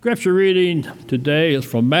Scripture reading today is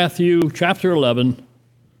from Matthew chapter 11,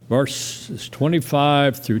 verses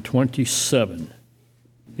 25 through 27.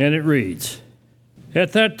 And it reads,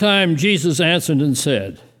 "At that time Jesus answered and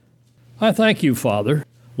said, I thank you, Father,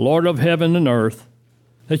 Lord of heaven and earth,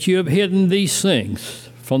 that you have hidden these things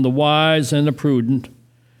from the wise and the prudent,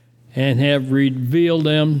 and have revealed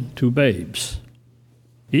them to babes.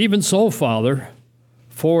 Even so, Father,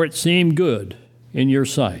 for it seemed good in your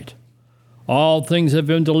sight. All things have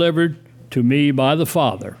been delivered to me by the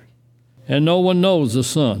Father, and no one knows the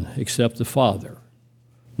Son except the Father,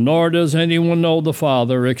 nor does anyone know the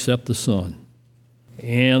Father except the Son,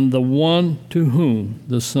 and the one to whom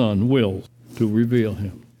the Son wills to reveal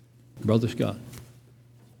him." Brother Scott.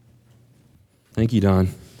 Thank you, Don.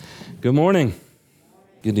 Good morning.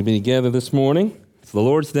 Good to be together this morning. It's the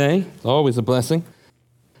Lord's Day. It's always a blessing.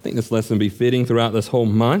 I think this lesson will be fitting throughout this whole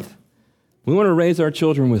month. We want to raise our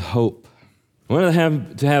children with hope. We want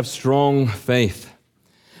to have strong faith.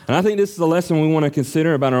 And I think this is a lesson we want to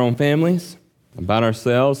consider about our own families, about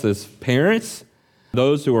ourselves as parents,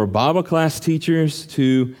 those who are Bible class teachers,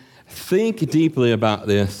 to think deeply about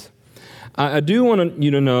this. I do want you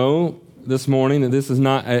to know this morning that this is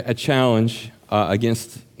not a challenge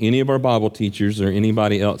against any of our Bible teachers or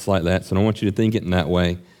anybody else like that, so I don't want you to think it in that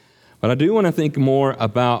way. But I do want to think more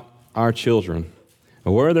about our children,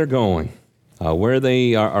 where they're going, where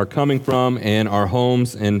they are coming from, and our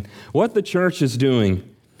homes, and what the church is doing.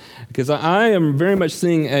 Because I am very much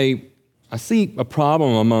seeing I see a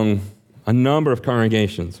problem among a number of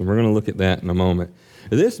congregations, and we're going to look at that in a moment.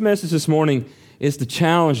 This message this morning is to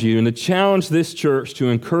challenge you and to challenge this church to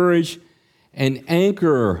encourage and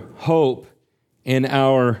anchor hope in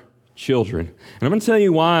our children. And I'm going to tell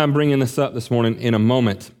you why I'm bringing this up this morning in a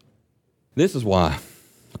moment. This is why.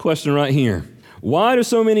 Question right here. Why do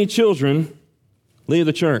so many children leave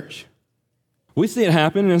the church? We see it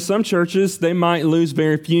happen. In some churches, they might lose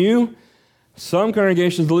very few. Some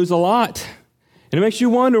congregations lose a lot. And it makes you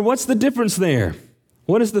wonder, what's the difference there?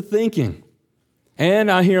 What is the thinking? And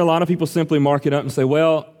I hear a lot of people simply mark it up and say,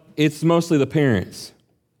 well, it's mostly the parents.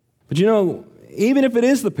 But you know, even if it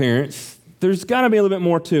is the parents, there's got to be a little bit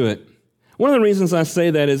more to it. One of the reasons I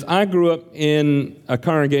say that is I grew up in a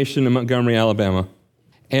congregation in Montgomery, Alabama.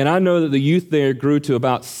 And I know that the youth there grew to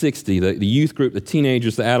about 60, the youth group, the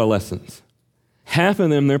teenagers, the adolescents. Half of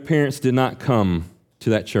them, their parents did not come to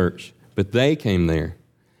that church, but they came there.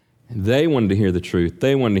 They wanted to hear the truth.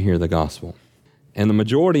 They wanted to hear the gospel. And the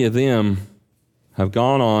majority of them have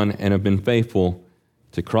gone on and have been faithful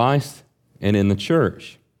to Christ and in the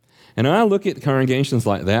church. And when I look at congregations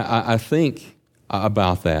like that, I think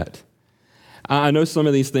about that. I know some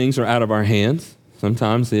of these things are out of our hands.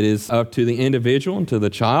 Sometimes it is up to the individual and to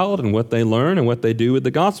the child and what they learn and what they do with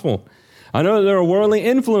the gospel. I know there are worldly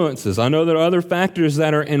influences. I know there are other factors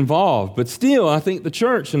that are involved. But still, I think the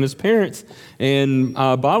church and its parents and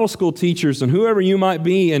Bible school teachers and whoever you might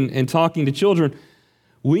be and talking to children,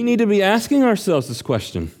 we need to be asking ourselves this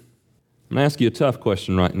question. I'm going to ask you a tough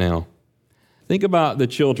question right now. Think about the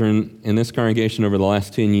children in this congregation over the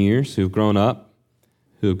last 10 years who've grown up,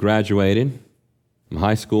 who've graduated from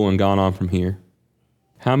high school and gone on from here.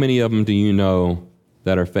 How many of them do you know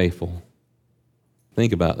that are faithful?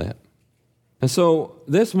 Think about that. And so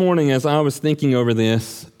this morning, as I was thinking over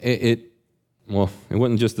this, it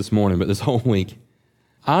wasn't just this morning, but this whole week,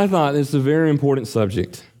 I thought this is a very important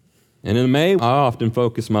subject. And in May, I often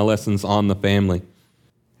focus my lessons on the family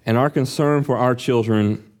and our concern for our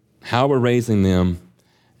children, how we're raising them.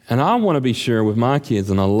 And I want to be sure with my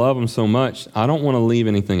kids, and I love them so much, I don't want to leave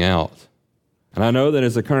anything out. And I know that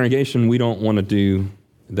as a congregation, we don't want to do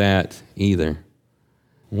that either.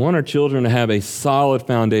 We want our children to have a solid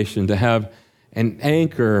foundation, to have an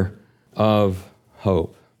anchor of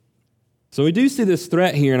hope. So we do see this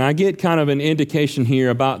threat here, and I get kind of an indication here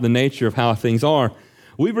about the nature of how things are.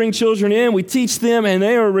 We bring children in, we teach them, and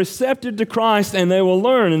they are receptive to Christ, and they will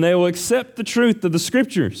learn, and they will accept the truth of the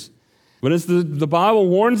Scriptures. But as the Bible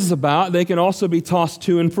warns us about, they can also be tossed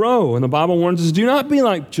to and fro. And the Bible warns us, do not be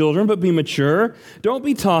like children, but be mature. Don't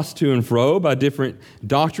be tossed to and fro by different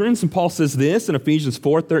doctrines. And Paul says this in Ephesians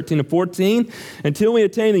 4:13-14, until we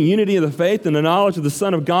attain the unity of the faith and the knowledge of the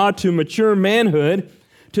Son of God to mature manhood,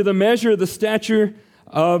 to the measure of the stature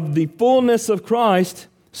of the fullness of Christ,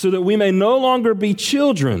 so that we may no longer be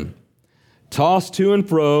children, tossed to and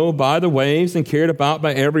fro by the waves and carried about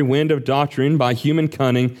by every wind of doctrine, by human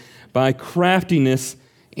cunning, by craftiness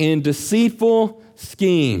in deceitful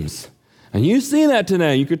schemes. And you see that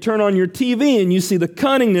today. You could turn on your TV and you see the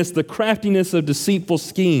cunningness, the craftiness of deceitful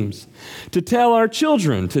schemes. To tell our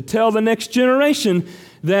children, to tell the next generation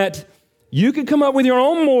that you can come up with your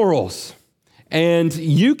own morals And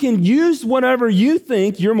you can use whatever you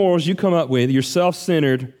think, your morals you come up with, your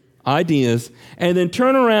self-centered ideas, and then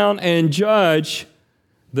turn around and judge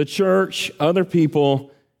the church, other people,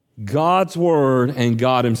 God's word, and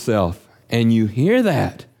God himself. And you hear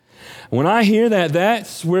that. When I hear that,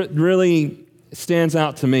 that's where it really stands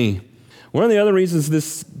out to me. One of the other reasons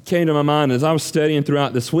this came to my mind is I was studying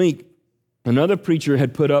throughout this week. Another preacher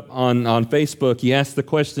had put up on Facebook, he asked the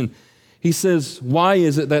question, he says, why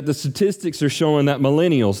is it that the statistics are showing that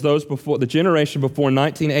millennials, those before the generation before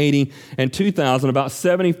 1980 and 2000, about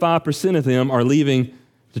 75% of them are leaving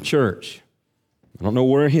the church? I don't know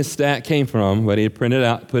where his stat came from, but he had put it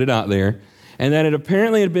out there, and that it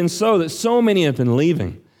apparently had been so that so many have been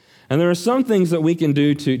leaving. And there are some things that we can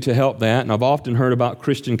do to help that, and I've often heard about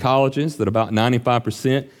Christian colleges, that about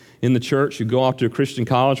 95% in the church who go off to a Christian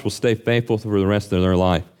college will stay faithful for the rest of their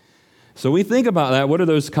life. So we think about that. What are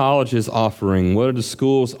those colleges offering? What are the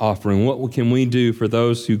schools offering? What can we do for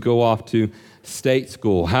those who go off to state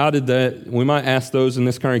school? We might ask those in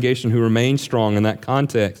this congregation who remain strong in that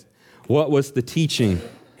context. What was the teaching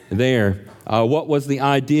there? What was the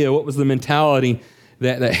idea? What was the mentality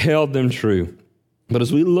that held them true? But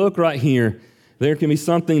as we look right here, there can be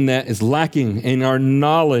something that is lacking in our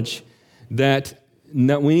knowledge that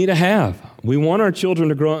we need to have. We want our children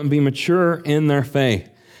to grow up and be mature in their faith.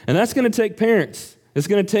 And that's going to take parents. It's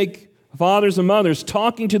going to take fathers and mothers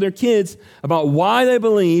talking to their kids about why they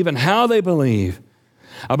believe and how they believe,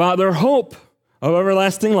 about their hope of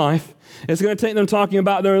everlasting life. It's going to take them talking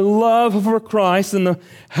about their love for Christ and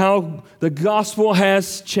how the gospel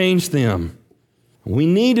has changed them. We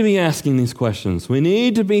need to be asking these questions. We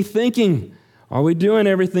need to be thinking, are we doing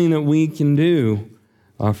everything that we can do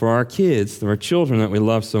for our kids, for our children that we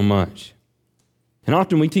love so much? And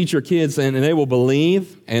often we teach our kids and they will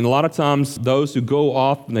believe, and a lot of times those who go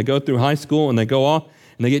off and they go through high school and they go off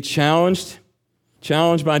and they get challenged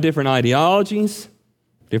by different ideologies,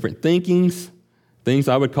 different thinkings, things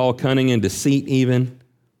I would call cunning and deceit even,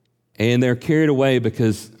 and they're carried away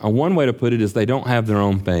because one way to put it is they don't have their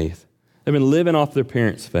own faith. They've been living off their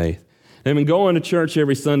parents' faith. They've been going to church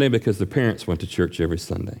every Sunday because their parents went to church every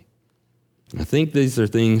Sunday. And I think these are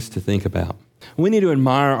things to think about. We need to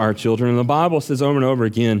admire our children. And the Bible says over and over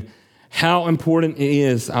again how important it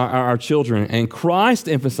is, our children. And Christ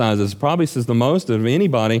emphasizes, probably says the most of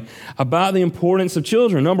anybody, about the importance of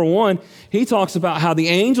children. Number one, he talks about how the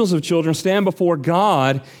angels of children stand before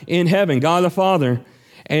God in heaven, God the Father.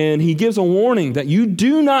 And he gives a warning that you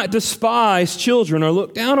do not despise children or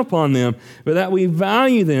look down upon them, but that we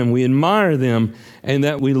value them, we admire them, and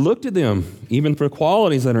that we look to them, even for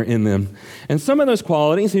qualities that are in them. And some of those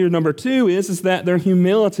qualities, here number two, is that they're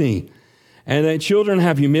humility. And that children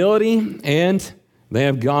have humility, and they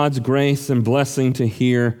have God's grace and blessing to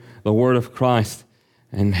hear the word of Christ,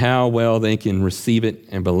 and how well they can receive it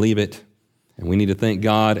and believe it. And we need to thank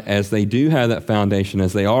God as they do have that foundation,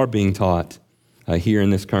 as they are being taught here in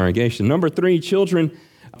this congregation. Number three, children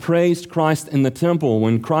praised Christ in the temple.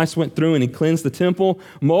 When Christ went through and he cleansed the temple,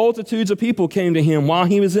 multitudes of people came to him while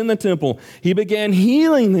he was in the temple. He began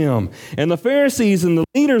healing them. And the Pharisees and the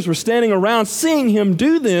leaders were standing around seeing him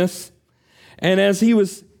do this. And as he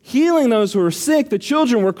was healing those who were sick, the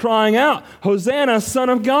children were crying out, "Hosanna, Son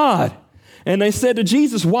of God." And they said to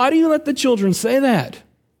Jesus, "Why do you let the children say that?"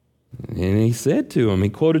 And he said to them, he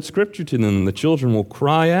quoted scripture to them, "The children will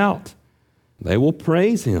cry out. They will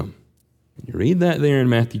praise him." You read that there in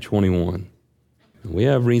Matthew 21. We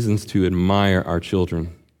have reasons to admire our children.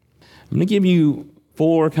 I'm going to give you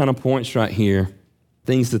 4 kind of points right here,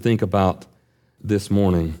 things to think about this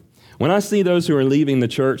morning. When I see those who are leaving the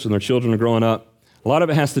church and their children are growing up, a lot of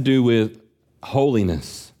it has to do with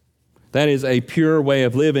holiness. That is a pure way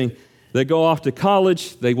of living. They go off to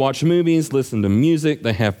college, they watch movies, listen to music,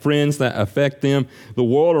 they have friends that affect them. The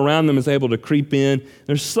world around them is able to creep in.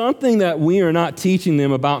 There's something that we are not teaching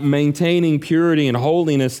them about maintaining purity and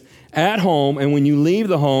holiness at home and when you leave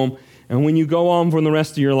the home and when you go on for the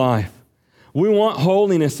rest of your life. We want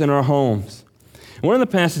holiness in our homes. One of the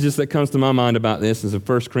passages that comes to my mind about this is in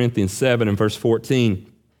 1 Corinthians 7 and verse 14.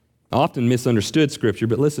 Often misunderstood scripture,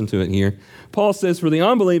 but listen to it here. Paul says, "For the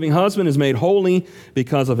unbelieving husband is made holy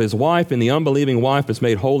because of his wife, and the unbelieving wife is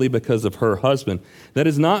made holy because of her husband." That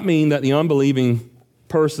does not mean that the unbelieving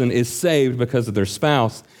person is saved because of their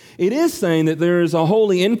spouse. It is saying that there is a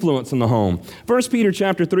holy influence in the home. 1 Peter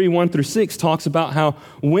chapter 3, 1 through 6 talks about how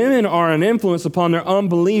women are an influence upon their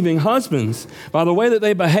unbelieving husbands by the way that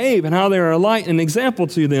they behave and how they are a light and example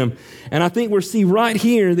to them. And I think we see right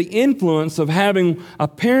here the influence of having a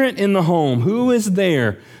parent in the home who is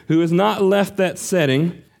there, who has not left that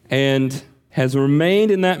setting and has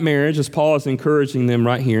remained in that marriage, as Paul is encouraging them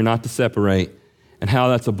right here not to separate. and how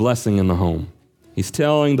that's a blessing in the home. He's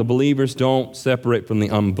telling the believers, don't separate from the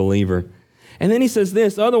unbeliever. And then he says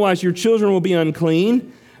this, otherwise your children will be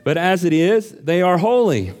unclean, but as it is, they are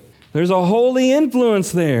holy. There's a holy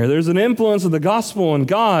influence there. There's an influence of the gospel and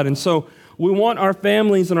God. And so we want our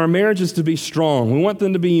families and our marriages to be strong. We want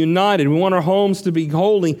them to be united. We want our homes to be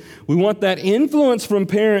holy. We want that influence from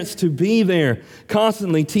parents to be there,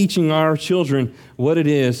 constantly teaching our children what it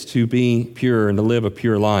is to be pure and to live a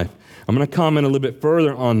pure life. I'm going to comment a little bit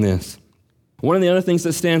further on this. One of the other things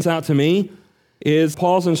that stands out to me is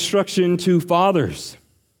Paul's instruction to fathers.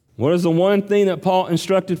 What is the one thing that Paul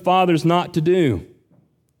instructed fathers not to do?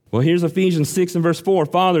 Well, here's Ephesians 6 and verse 4.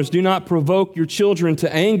 Fathers, do not provoke your children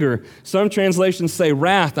to anger. Some translations say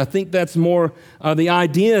wrath. I think that's more the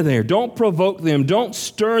idea there. Don't provoke them. Don't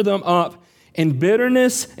stir them up in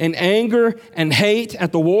bitterness and anger and hate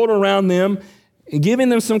at the world around them, giving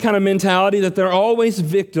them some kind of mentality that they're always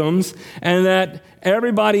victims and that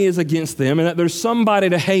everybody is against them and that there's somebody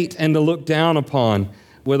to hate and to look down upon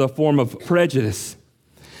with a form of prejudice.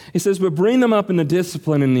 He says, but bring them up in the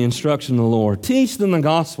discipline and the instruction of the Lord. Teach them the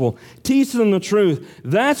gospel. Teach them the truth.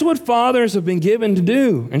 That's what fathers have been given to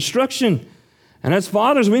do, instruction. And as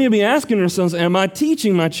fathers, we need to be asking ourselves, am I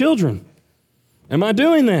teaching my children? Am I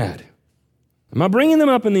doing that? Am I bringing them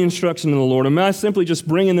up in the instruction of the Lord? Am I simply just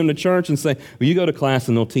bringing them to church and say, well, you go to class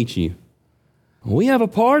and they'll teach you? We have a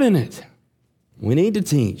part in it. We need to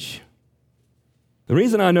teach. The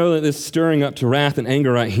reason I know that this stirring up to wrath and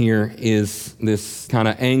anger right here is this kind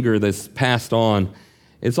of anger that's passed on.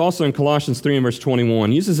 It's also in Colossians 3 and verse 21.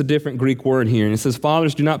 It uses a different Greek word here. And it says,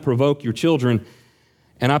 fathers, do not provoke your children.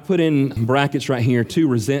 And I put in brackets right here to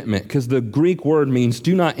resentment, because the Greek word means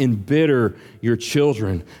do not embitter your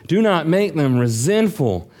children. Do not make them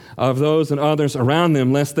resentful of those and others around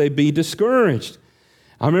them, lest they be discouraged.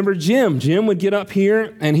 I remember Jim. Jim would get up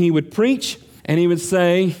here and he would preach and he would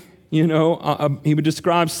say, he would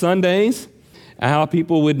describe Sundays, how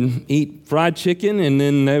people would eat fried chicken and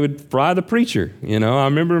then they would fry the preacher. I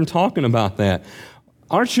remember him talking about that.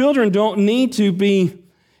 Our children don't need to be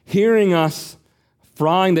hearing us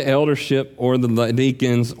frying the eldership or the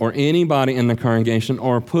deacons or anybody in the congregation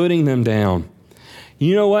or putting them down.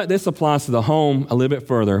 You know what? This applies to the home a little bit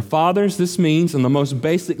further. Fathers, this means on the most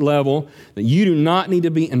basic level that you do not need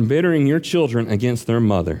to be embittering your children against their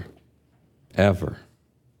mother, ever.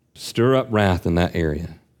 Stir up wrath in that area.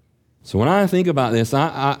 So when I think about this,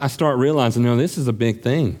 I start realizing, this is a big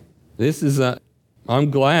thing.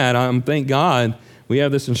 Thank God we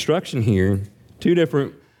have this instruction here, two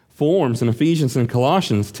different forms in Ephesians and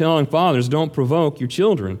Colossians, telling fathers, don't provoke your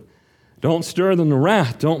children. Don't stir them to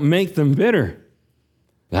wrath. Don't make them bitter.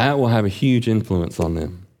 That will have a huge influence on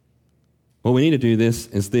them. What we need to do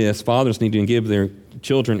is this. Fathers need to give their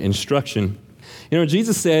children instruction.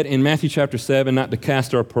 Jesus said in Matthew chapter 7 not to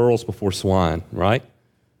cast our pearls before swine, right?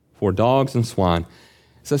 For dogs and swine.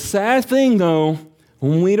 It's a sad thing, though,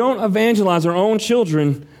 when we don't evangelize our own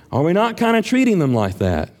children, are we not kind of treating them like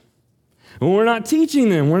that? When we're not teaching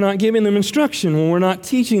them, we're not giving them instruction, when we're not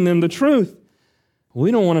teaching them the truth,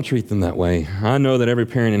 we don't want to treat them that way. I know that every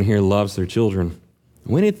parent in here loves their children.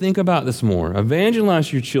 We need to think about this more.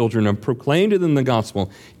 Evangelize your children and proclaim to them the gospel.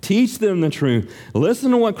 Teach them the truth. Listen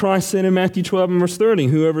to what Christ said in Matthew 12 and verse 30.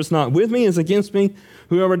 Whoever is not with me is against me.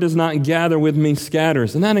 Whoever does not gather with me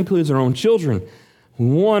scatters. And that includes our own children. We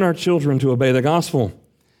want our children to obey the gospel.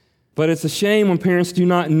 But it's a shame when parents do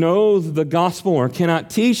not know the gospel or cannot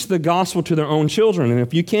teach the gospel to their own children. And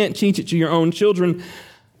if you can't teach it to your own children,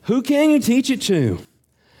 who can you teach it to?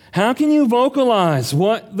 How can you vocalize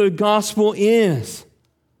what the gospel is?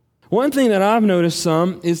 One thing that I've noticed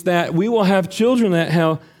some is that we will have children that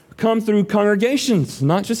have come through congregations,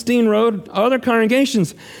 not just Dean Road, other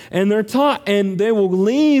congregations, and they're taught, and they will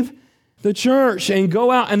leave the church and go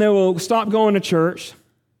out and they will stop going to church.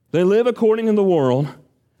 They live according to the world.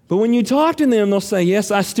 But when you talk to them, they'll say, yes,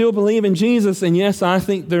 I still believe in Jesus, and yes, I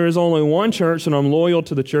think there is only one church, and I'm loyal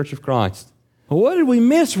to the Church of Christ. Well, what did we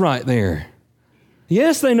miss right there?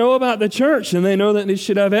 Yes, they know about the church, and they know that it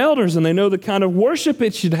should have elders, and they know the kind of worship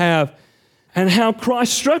it should have, and how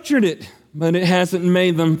Christ structured it, but it hasn't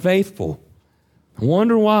made them faithful. I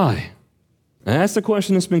wonder why. And that's the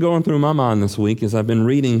question that's been going through my mind this week as I've been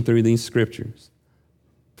reading through these scriptures.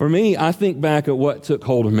 For me, I think back at what took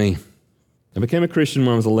hold of me. I became a Christian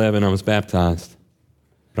when I was 11. I was baptized.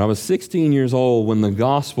 But I was 16 years old when the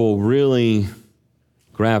gospel really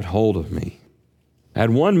grabbed hold of me. I had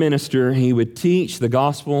one minister, he would teach the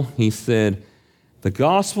gospel. He said, the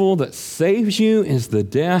gospel that saves you is the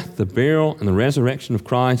death, the burial, and the resurrection of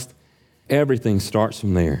Christ. Everything starts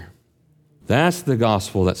from there. That's the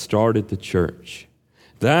gospel that started the church.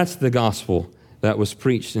 That's the gospel that was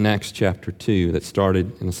preached in Acts chapter 2 that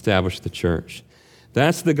started and established the church.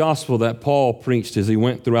 That's the gospel that Paul preached as he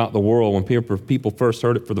went throughout the world. When people first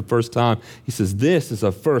heard it for the first time, he says, this is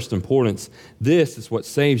of first importance. This is what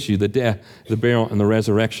saves you, the death, the burial, and the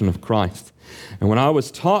resurrection of Christ. And when I was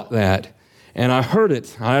taught that, and I heard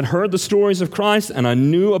it, I had heard the stories of Christ, and I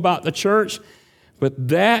knew about the church, but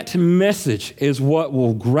that message is what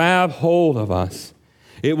will grab hold of us.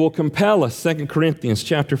 It will compel us, 2 Corinthians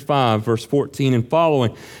chapter 5, verse 14 and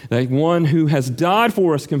following, that one who has died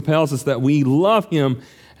for us compels us that we love him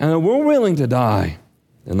and that we're willing to die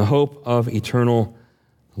in the hope of eternal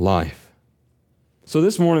life. So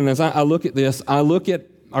this morning, as I look at this, I look at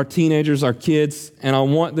our teenagers, our kids, and I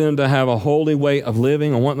want them to have a holy way of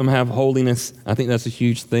living. I want them to have holiness. I think that's a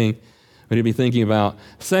huge thing we need to be thinking about.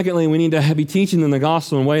 Secondly, we need to be teaching them the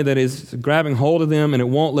gospel in a way that is grabbing hold of them and it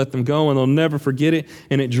won't let them go and they'll never forget it,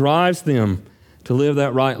 and it drives them to live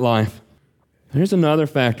that right life. Here's another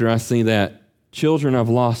factor I see that children have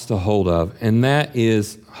lost a hold of, and that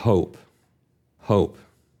is hope. Hope.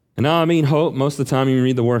 And now I mean hope. Most of the time you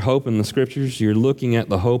read the word hope in the scriptures, you're looking at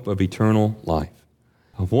the hope of eternal life.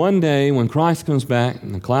 Of one day when Christ comes back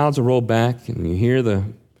and the clouds are rolled back and you hear the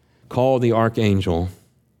call of the archangel,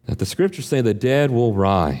 that the scriptures say the dead will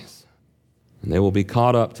rise and they will be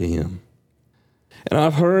caught up to him. And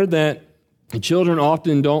I've heard that children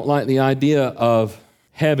often don't like the idea of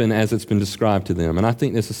heaven as it's been described to them. And I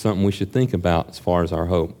think this is something we should think about as far as our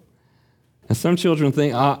hope. And some children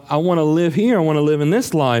think, I want to live here, I want to live in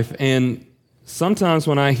this life. And sometimes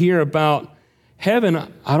when I hear about heaven,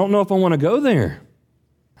 I don't know if I want to go there.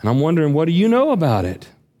 And I'm wondering, what do you know about it?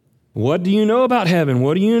 What do you know about heaven?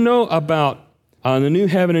 What do you know about the new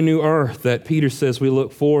heaven and new earth that Peter says we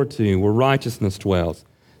look forward to, where righteousness dwells?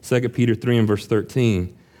 2 Peter 3 and verse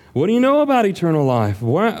 13. What do you know about eternal life?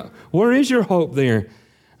 Where is your hope there?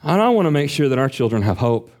 And I want to make sure that our children have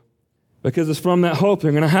hope, because it's from that hope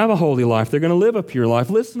they're going to have a holy life. They're going to live a pure life.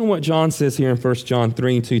 Listen to what John says here in 1 John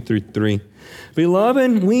 3, 2 through 3.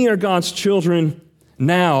 Beloved, we are God's children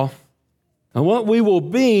now, and what we will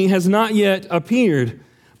be has not yet appeared.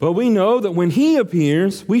 But we know that when he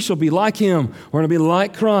appears, we shall be like him. We're going to be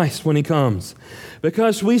like Christ when he comes,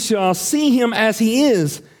 because we shall see him as he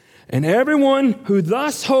is. And everyone who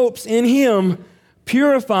thus hopes in him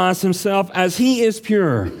purifies himself as he is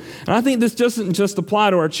pure. And I think this doesn't just apply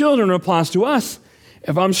to our children, it applies to us.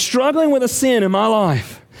 If I'm struggling with a sin in my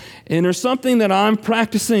life, and there's something that I'm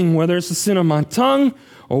practicing, whether it's a sin of my tongue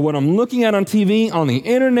or what I'm looking at on TV, on the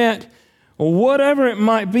internet, or whatever it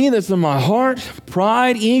might be that's in my heart,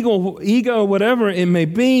 pride, ego, whatever it may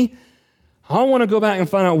be, I want to go back and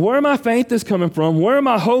find out where my faith is coming from, where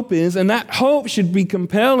my hope is, and that hope should be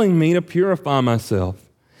compelling me to purify myself.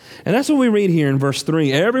 And that's what we read here in verse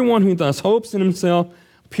 3. Everyone who thus hopes in himself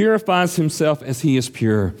purifies himself as he is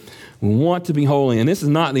pure. We want to be holy, and this is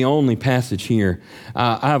not the only passage here.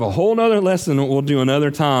 I have a whole other lesson that we'll do another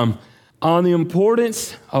time on the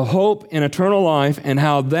importance of hope in eternal life and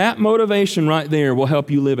how that motivation right there will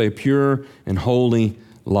help you live a pure and holy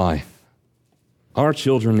life. Our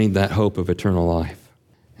children need that hope of eternal life.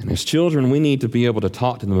 And as children, we need to be able to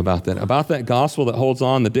talk to them about that gospel that holds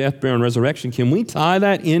on, the death, burial, and resurrection. Can we tie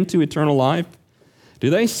that into eternal life?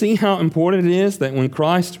 Do they see how important it is that when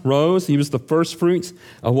Christ rose, he was the first fruits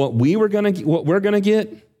of what we're going to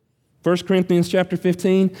get? 1 Corinthians chapter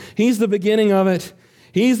 15. He's the beginning of it.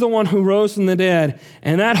 He's the one who rose from the dead,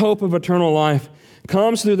 and that hope of eternal life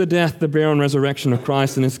comes through the death, the burial, and resurrection of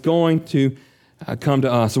Christ, and it's going to come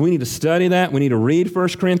to us. So we need to study that. We need to read 1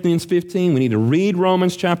 Corinthians 15. We need to read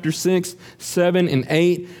Romans chapter 6, 7, and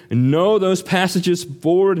 8, and know those passages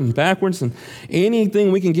forward and backwards, and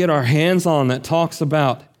anything we can get our hands on that talks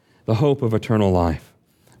about the hope of eternal life.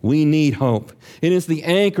 We need hope. It is the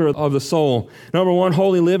anchor of the soul. Number one,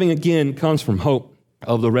 holy living, again, comes from hope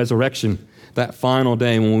of the resurrection, that final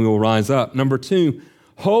day when we will rise up. Number two,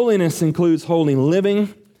 holiness includes holy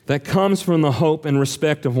living that comes from the hope and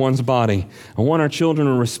respect of one's body. I want our children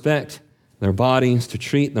to respect their bodies, to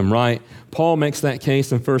treat them right. Paul makes that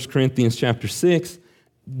case in 1 Corinthians chapter 6.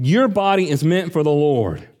 Your body is meant for the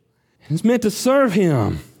Lord. It's meant to serve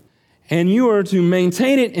him. And you are to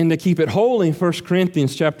maintain it and to keep it holy, 1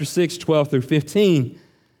 Corinthians chapter 6, 12 through 15,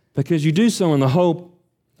 because you do so in the hope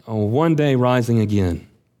of one day rising again.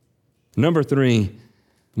 Number three,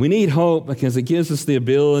 we need hope because it gives us the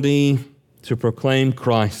ability to proclaim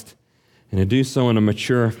Christ and to do so in a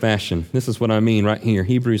mature fashion. This is what I mean right here.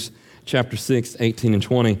 Hebrews chapter 6, 18 and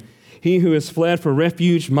 20. He who has fled for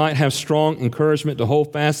refuge might have strong encouragement to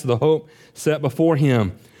hold fast to the hope set before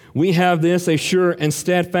him. we have this, a sure and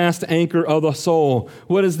steadfast anchor of the soul.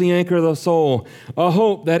 What is the anchor of the soul? A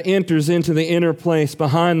hope that enters into the inner place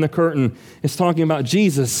behind the curtain. It's talking about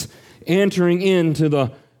Jesus entering into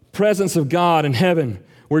the presence of God in heaven,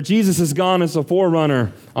 where Jesus has gone as a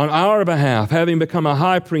forerunner on our behalf, having become a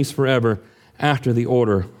high priest forever after the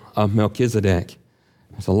order of Melchizedek.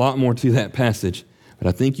 There's a lot more to that passage, but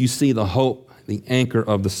I think you see the hope, the anchor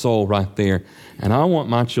of the soul right there. And I want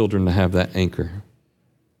my children to have that anchor.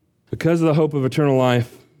 Because of the hope of eternal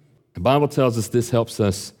life, the Bible tells us this helps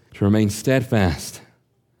us to remain steadfast,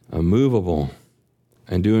 immovable,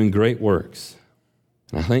 and doing great works.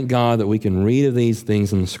 And I thank God that we can read of these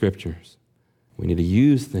things in the Scriptures. We need to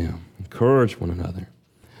use them, encourage one another.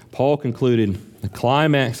 Paul concluded the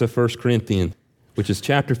climax of 1 Corinthians, which is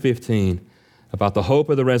chapter 15, about the hope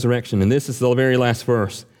of the resurrection. And this is the very last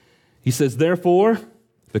verse. He says, therefore,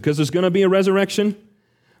 because there's going to be a resurrection,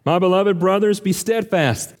 my beloved brothers, be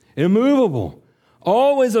steadfast, immovable,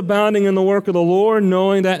 always abounding in the work of the Lord,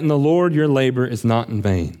 knowing that in the Lord your labor is not in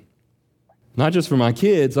vain. Not just for my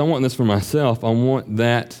kids, I want this for myself. I want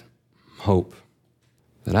that hope,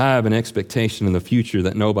 that I have an expectation in the future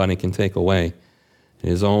that nobody can take away. It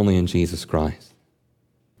is only in Jesus Christ.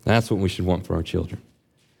 That's what we should want for our children.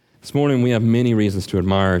 This morning we have many reasons to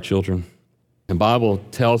admire our children. The Bible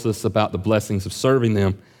tells us about the blessings of serving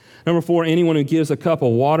them. Number 4, anyone who gives a cup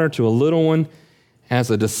of water to a little one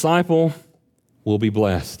as a disciple will be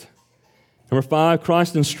blessed. Number 5,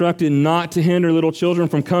 Christ instructed not to hinder little children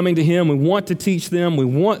from coming to him. We want to teach them. We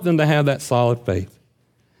want them to have that solid faith.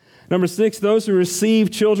 Number 6, those who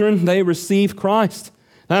receive children, they receive Christ.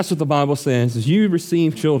 That's what the Bible says. As you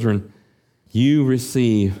receive children, you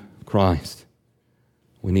receive Christ.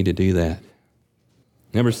 We need to do that.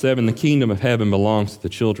 Number 7, the kingdom of heaven belongs to the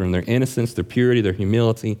children. Their innocence, their purity, their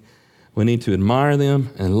humility. We need to admire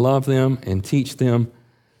them and love them and teach them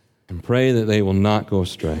and pray that they will not go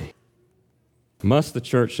astray. Must the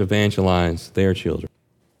church evangelize their children?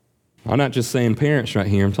 I'm not just saying parents right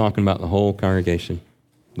here. I'm talking about the whole congregation,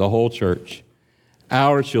 the whole church,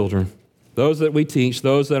 our children, those that we teach,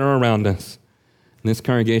 those that are around us. And this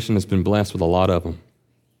congregation has been blessed with a lot of them.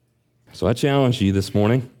 So I challenge you this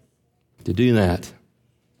morning to do that,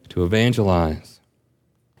 to evangelize.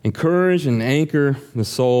 Encourage and anchor the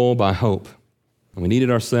soul by hope. And we need it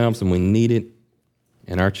ourselves, and we need it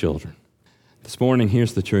in our children. This morning,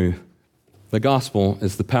 here's the truth. The gospel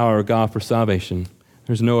is the power of God for salvation.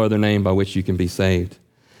 There's no other name by which you can be saved.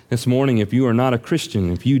 This morning, if you are not a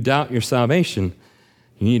Christian, if you doubt your salvation,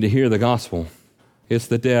 you need to hear the gospel. It's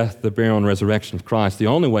the death, the burial, and resurrection of Christ. The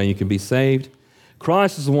only way you can be saved.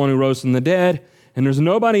 Christ is the one who rose from the dead, and there's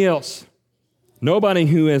nobody else, nobody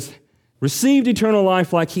who has received eternal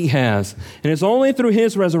life like he has. And it's only through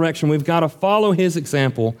his resurrection we've got to follow his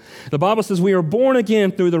example. The Bible says we are born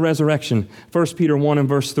again through the resurrection, 1 Peter 1 and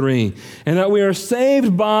verse 3, and that we are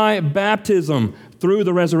saved by baptism through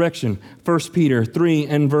the resurrection, 1 Peter 3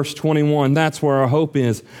 and verse 21. That's where our hope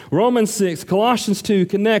is. Romans 6, Colossians 2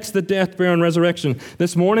 connects the death, burial, and resurrection.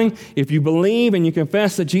 This morning, if you believe and you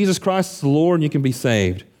confess that Jesus Christ is the Lord, you can be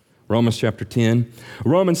saved. Romans chapter 10.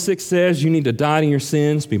 Romans 6 says you need to die to your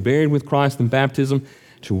sins, be buried with Christ in baptism,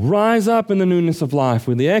 to rise up in the newness of life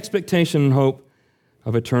with the expectation and hope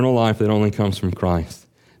of eternal life that only comes from Christ.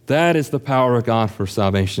 That is the power of God for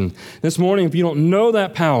salvation. This morning, if you don't know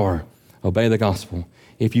that power, obey the gospel.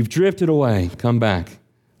 If you've drifted away, come back.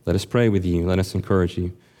 Let us pray with you. Let us encourage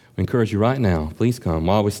you. We encourage you right now. Please come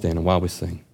while we stand and while we sing.